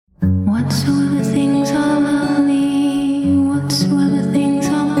Whatsoever things are lovely, whatsoever things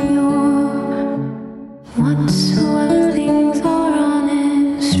are pure, whatsoever things are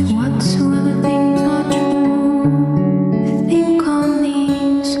honest, whatsoever things are true, think on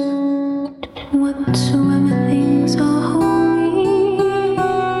these. Whatsoever things are holy,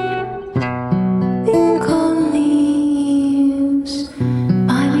 think on these.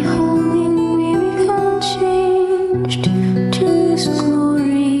 By beholding we become changed to His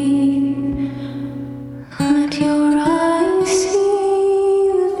glory. Let your eyes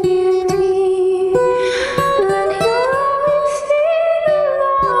see the beauty. Let your eyes see the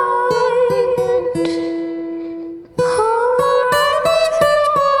light. All around is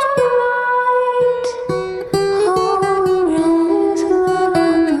light. All around is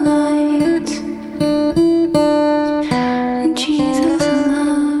light. Jesus'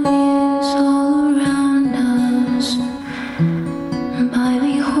 love is all around us. By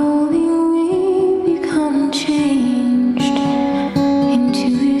beholding we become changed into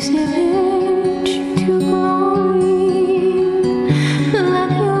His image to glory.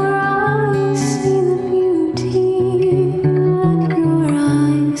 Let your eyes see the beauty. Let your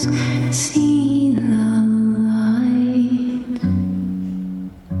eyes see the light.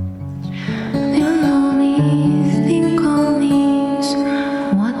 Think on these, think on these.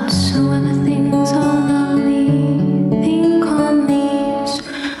 Whatsoever things are lovely, think on these.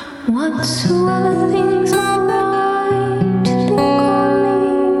 Whatsoever things are